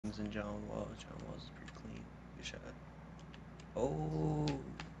Jardins and John Wall. John Wall's is pretty clean. Good shot. Oh.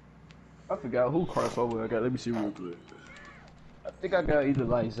 I forgot who crossover I got. Let me see real quick. I think I got either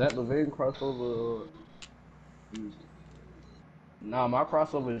like Zach LaVine crossover. Nah, my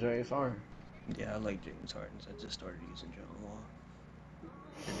crossover is James Harden. Yeah, I like James Harden's. I just started using John Wall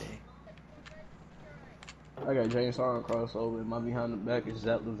today. I got James Harden crossover, and my behind the back is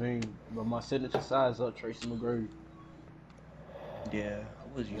Zach LaVine. But my signature size up Tracy McGrady. Yeah,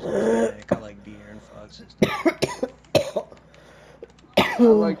 I was using Zach. I like De'Aaron Fox and stuff.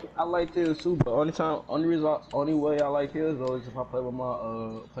 I like his too, but only way I like his though is if I play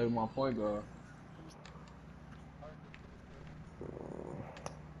with my point guard.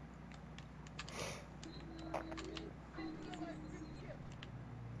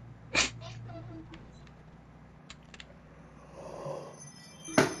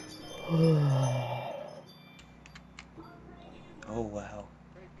 Oh wow.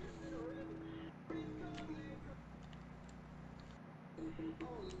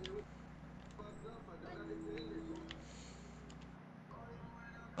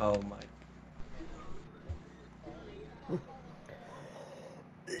 Oh my.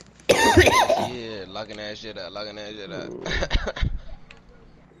 Yeah, locking that shit up, locking that shit up.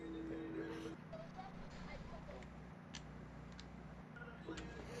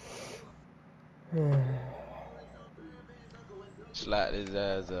 Slide his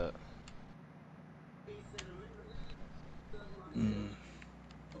ass up.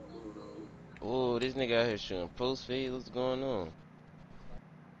 Oh, this nigga out here shooting post fade. What's going on?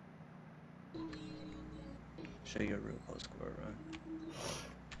 Show you a real post score run.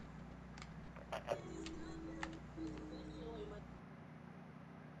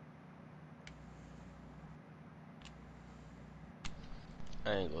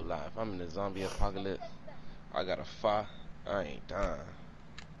 I ain't gonna lie. If I'm in the zombie apocalypse, I got a fire. I ain't dying.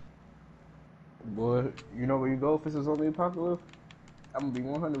 Boy, you know where you go if it's a zombie apocalypse? I'm gonna be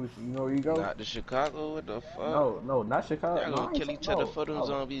 100 with you. You know where you go? Not to Chicago. What the fuck? No, not Chicago. Y'all No, gonna I ain't kill talking. each other for them No.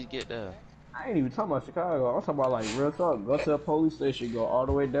 zombies get there. I ain't even talking about Chicago. I'm talking about like real talk. Go to a police station, go all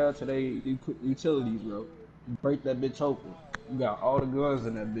the way down to they utilities, bro. You break that bitch open. You got all the guns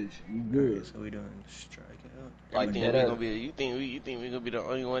in that bitch. You Okay, good. so we doing strikeout. You Like Everybody think dead got we their gonna ass. be? You think we gonna be the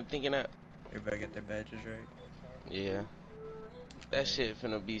only one thinking that? everybody got their badges right. Yeah. That Alright. shit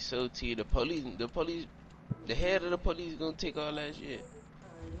finna be so T. The police, the head of the police gonna take all that shit.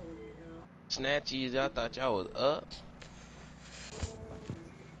 Snatchies, I thought y'all was up.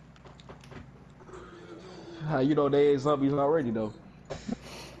 How you know they ain't zombies already though?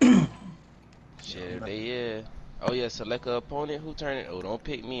 Yo, Shit, if they yeah. Oh yeah, select a opponent who turn it. Oh, don't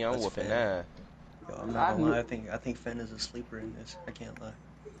pick me. I'm that's whooping Finn. that. Yo, I'm not I gonna knew lie. I think Finn is a sleeper in this. I can't lie.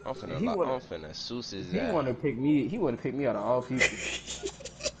 I'm finna he lock. wanna I'm finna Seuss his he ass. wanna pick me. He wanna pick me out of all people.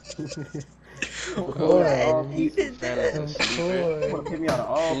 Of Out of What? all course. You people, did Fan is that? a Of sleeper. he wanna pick me out of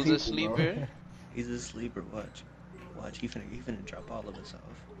all Who's a people, bro. sleeper? He's a sleeper. Watch. Watch. He finna drop all of us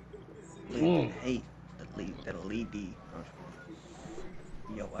off. Look at that Mm. hate. That elite D.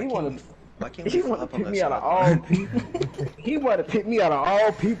 Yo, He wanna why can't we he wanna flop on pick the me out of all sideline? people. He wanna pick me out of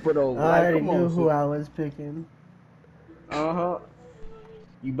all people though. I Like, already come knew on, who sis. I was picking. Uh-huh.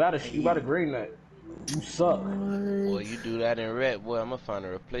 You better Hey. green that. You suck. Boy, What? you do that in red, boy. I'ma find a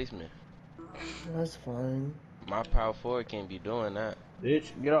replacement. That's fine. My power forward can't be doing that.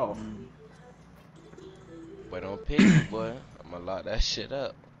 Bitch, get off. Mm. Boy, don't pick me, boy. I'ma lock that shit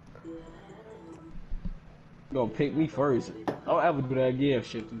up. You gonna pick me first. Don't ever do that again,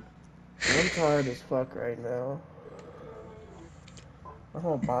 Shifty. I'm tired as fuck right now. My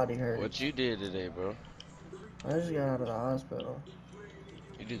whole body What hurts. you did today, bro? I just got out of the hospital.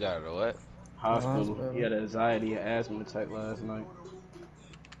 You do got it or what? The Hospital. He hospital. had anxiety and asthma attack last night.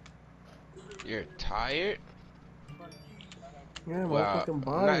 You're tired? Yeah, my Well, fucking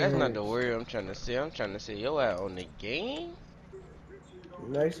nah, body that's not the hurts. word I'm trying to say. I'm trying to say, yo, out on the game?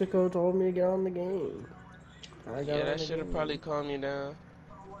 Mexico told me to get on the game. I got Yeah, on that the should've probably game. calmed you down.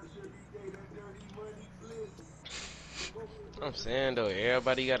 I'm saying, though,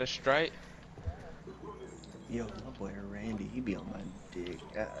 everybody got a strike. Yo, my boy Randy, he be on my dick.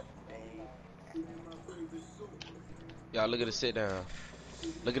 God dang. Y'all, look at the sit down.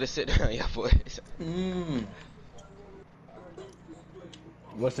 Look at the sit down, y'all boys. Mmm.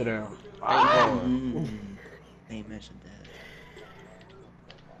 What's it down? Ain't Ah! going. Mmm. Ain't mentioned that.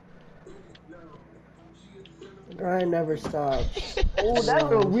 Grind never stops. Oh, Be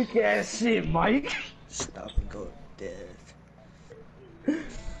that's a honest. weak ass shit, Mike. Stop and go to death.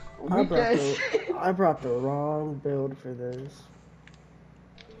 I Weak brought ass the shit. I brought the wrong build for this.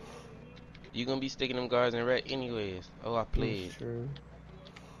 You gonna be sticking them guards in red anyways. Oh, I That's played. true.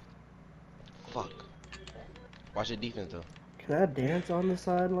 Fuck. Watch your defense though. Can I dance on the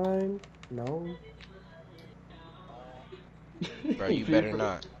sideline? No. Bro, you better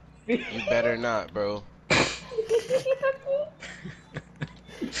not. You better not, bro.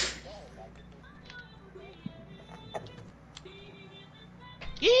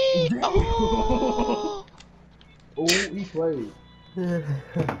 Yee! Oh! Oh, he played.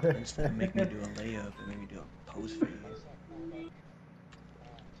 Instead of make me do a layup and make me do a post phase.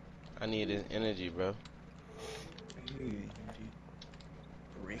 I need his energy, bro. Hey, energy.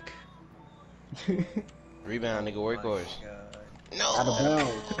 Brick. Rebound, nigga, Oh my workhorse. god. Out of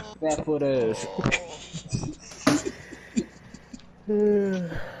bounds. No! Fat foot ass. DQ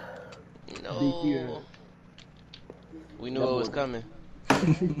No! We knew that what boy. was coming.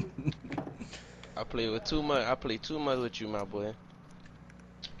 I play with too much. I play too much with you, my boy.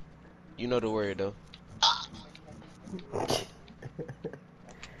 You know the word though.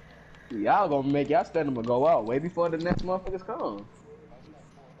 Y'all gonna make y'all stand to go out way before the next motherfuckers come.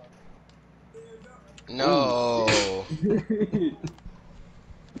 No. Ooh,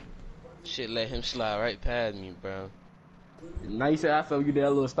 Shit, let him slide right past me, bro. now you said I saw you that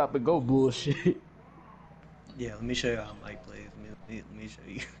little stop and go bullshit. Yeah, let me show you how Mike plays. Let me show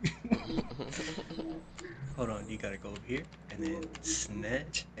you. Hold on, you gotta go over here and then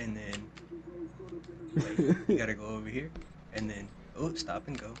snatch and then wait. You gotta go over here and then oh stop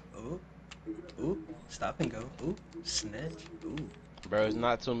and go. Oh stop and go. Oh snatch. Oh Bro, it's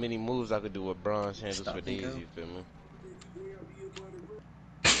not too many moves I could do with bronze handles for stop and days, go. you feel me?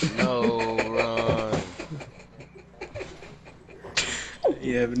 No run.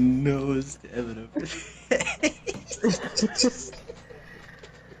 You have no stamina for that.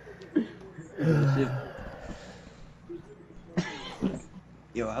 Shit.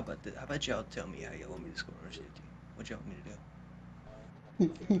 Yo, how about y'all tell me how y'all want me to score on Shifty? What y'all want me to do?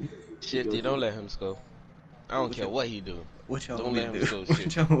 Shifty, don't let him score. I don't What care y'all what he do. what y'all want Don't me let to him do? score,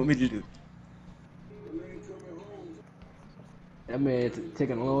 What y'all Shifty. want me to do? That man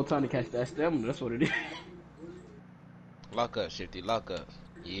taking a long time to catch that stamina. That's what it is. Lock up, Shifty, lock up.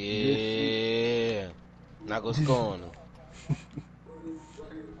 Good shit. Yeah. Not gonna score on him.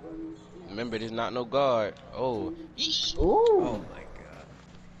 Remember, there's not no guard. Oh. Yeesh. Oh Ooh. my god.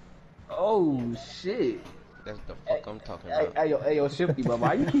 Oh shit. That's the fuck I'm talking Hey, about. hey, yo, Shifty, bro.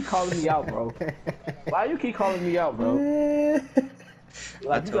 Why you keep calling me out, bro? Why you keep calling me out, bro?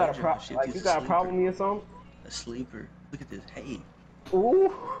 I Like you got a told y'all Shifty's a problem sleeper. with me or something? A sleeper. Look at this. Hey.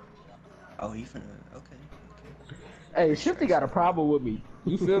 Ooh. Oh, he finna. Okay. Okay. Hey, Three Shifty strikes got and a you're out. problem with me.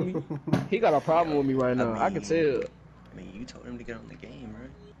 You feel me? He got a problem Yeah. with me right I now. I can mean, tell. you told him to get on the game,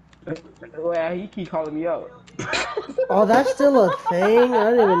 right? Well, he keep calling me out. Oh, that's still a thing? I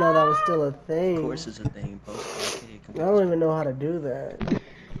didn't even know that was still a Of thing. course, it's a thing. Post arcade I don't even competitive. know how to do that.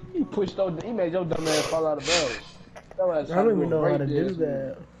 He made your dumb ass fall out of bounds. Your ass I trying don't to do even a know how break to do dance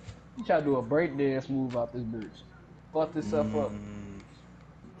move. that. He trying to do a break dance move out this bitch. Fuck himself up. Mmm.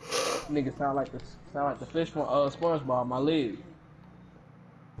 Nigga sound like the fish from SpongeBob. My leg.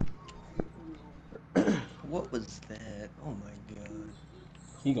 What was that? Oh my god.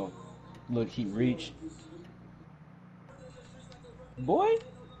 He gon' look. He reached. Boy,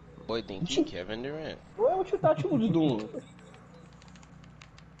 Boy, think what he you? Kevin Durant. Boy, what you thought you was doing?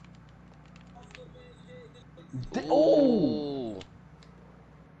 Oh, Ooh.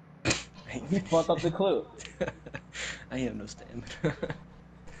 I ain't he fucked finishing up the clip. it. I have no stamina.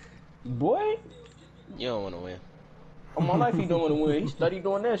 Boy, You don't want to win. on my life he don't want to win. He study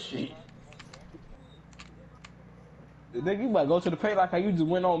doing that shit. Nigga, you might go to the pay like how you just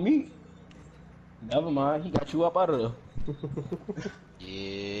went on me. Never mind, he got you up out of there.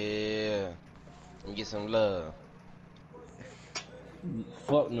 Yeah. Let me get some love.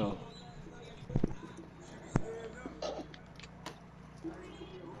 Fuck no.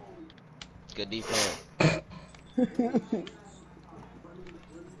 Good defense.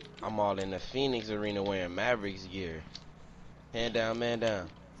 I'm all in the Phoenix arena wearing Mavericks gear. Hand down, man down.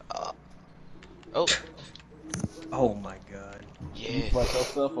 Oh, oh, Oh my god. You fucked yes.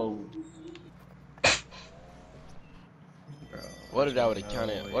 yourself over. Bro, What if there's that would have no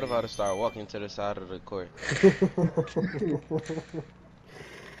counted? What if I would way. have started walking to the side of the court?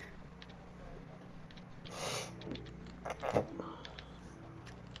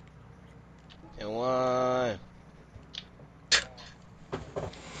 And one.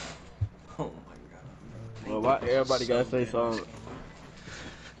 Oh my god, bro. Well, Paint why defense is everybody gotta so say good in this something? game.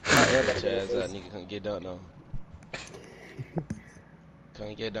 Why everybody Bitch gotta ass say up, nigga couldn't get done though.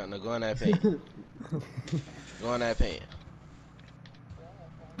 Couldn't get done. No, go in that paint. something? Go in that paint.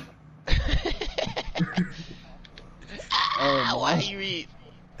 Hey Ah, why man, he read?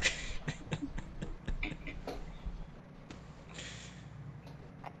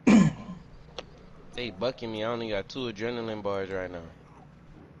 They bucking me. I only got 2 adrenaline bars right now.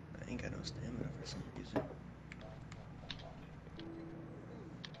 I ain't got no stamina for some reason.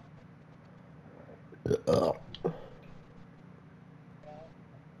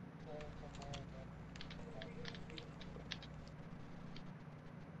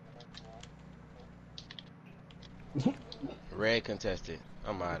 Red contested.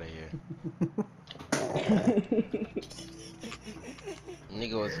 I'm out of here.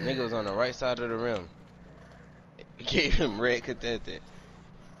 Nigga was on the right side of the rim. Gave him red contested.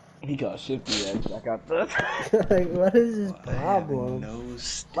 He got shifty ass back out there. Like, what is his Well, I have problem? no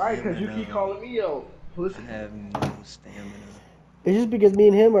Right, cause you keep stamina. calling me out. I have no stamina. It's just because me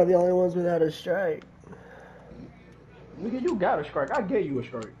and him are the only ones without a strike. Nigga, you got a strike. I gave you a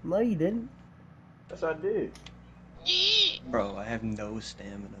strike. No, you didn't. Yes, I did. Bro, I have no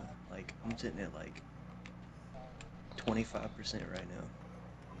stamina. Like, I'm sitting at like 25% right now.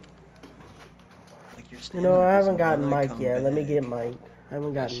 Like, your You stamina know, I does haven't gotten not Mike come yet. Let me back. get Mike. I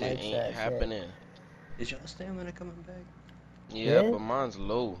haven't That gotten shit Mike's ain't stats yet. happening. Is y'all stamina coming back? Yeah, Yeah? but mine's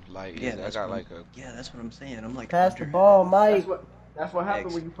low. Like, Yeah, I that's got what like a. yeah, that's what I'm saying. I'm like Pass under the ball, half. Mike. That's what happened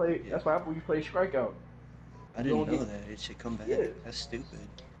X. when you play. Yeah. That's what happened when you play strikeout. I You didn't don't know get. that. It should come back. Yeah. That's stupid.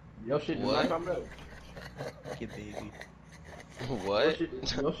 Your shit did not What? come back. Yeah, baby. What?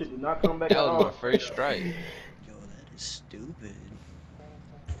 Your shit did not come back That at was my all. first strike. Yo, that is stupid.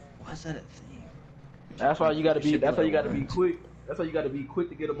 Why is that a thing? It should That's why come you back. gotta It be. should be That's why you like gotta be once. quick. That's why you gotta be quick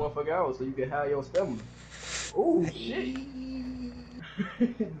to get a motherfucker out, so you can have your stamina. Oh shit! Hey.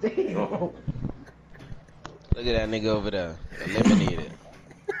 Damn. Look at that nigga over there. Eliminated.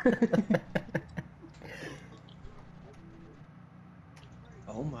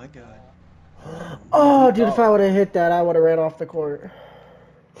 Oh my god. Oh, He dude, if I thought. would have hit that, I would have ran off the court.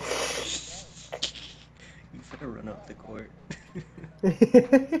 You finna run up the court.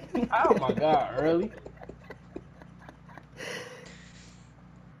 Oh my god! Early.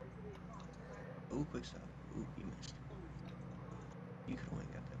 Ooh, quick stop. Ooh, you missed. You could have went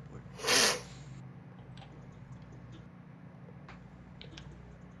and got that board.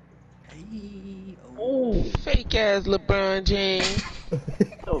 Hey. Oh. Ooh. Fake ass LeBron James.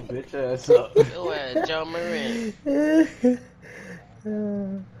 Yo, bitch ass up. Yo ass John Morant.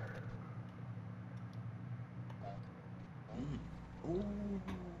 Ooh.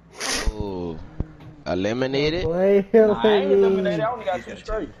 Oh. Eliminated. Boy, Nah, I ain't eliminated. me. I only got He's 2 got 2.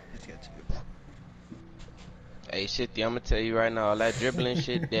 straight. He's got 2. Hey, Shifty, I'm gonna tell you right now, all that dribbling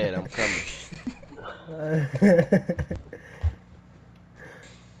shit dead. I'm coming.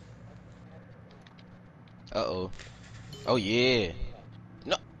 Uh-oh. Oh, yeah.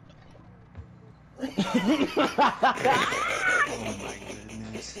 No. Oh my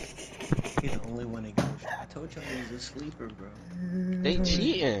goodness. He's the only one that goes. I told y'all he was a sleeper, bro. They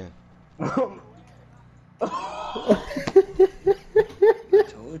cheating. I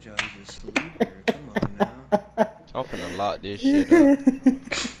told y'all he's a sleeper. Come on now. I'm finna lock this shit up.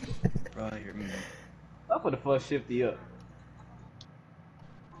 Bro, you're. I'm for the first shifty up.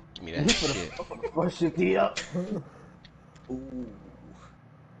 Give me that shit. I'm for the first shifty up. Ooh.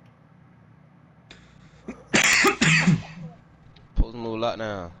 Post move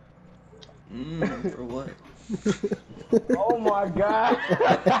lockdown. For what? Oh my god.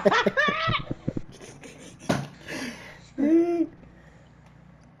 Oh,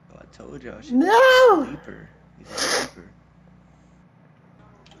 I told y'all she's No! a sleeper. He's a sleeper.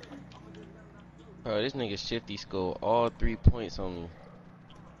 Bro, this nigga Shifty scored all 3 points on me.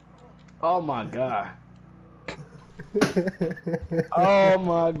 Oh my god. Oh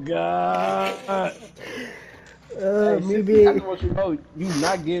my god. Hey, Me Shifty, I being. just want you to know, you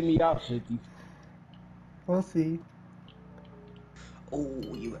not getting me out, Shifty. We'll see.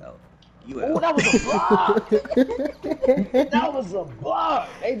 Oh, you out. You Oh, out. that was a block. That was a block.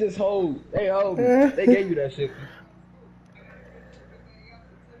 They just hold. They hold me. They gave you that Shifty.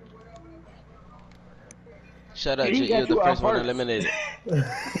 Shut up, He Jit. You're got the you out first one first. eliminated.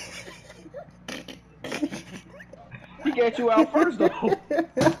 He got you out first though.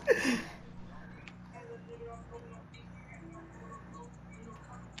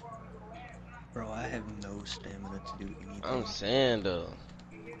 Bro, I have no stamina to do I'm anything. saying, though.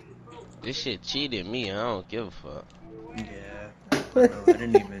 This shit cheated me. I don't give a fuck. Yeah. Bro, I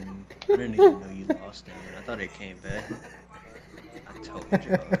didn't even know you lost stamina. I thought it came back. I told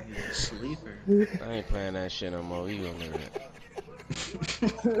y'all he's a sleeper. I ain't playing that shit no more. You gonna learn it.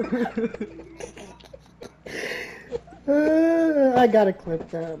 I gotta clip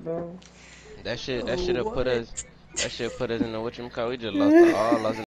that, bro. That shit Oh, have put what? us. That shit put us in the whatchamacallit. We just lost to all. Lost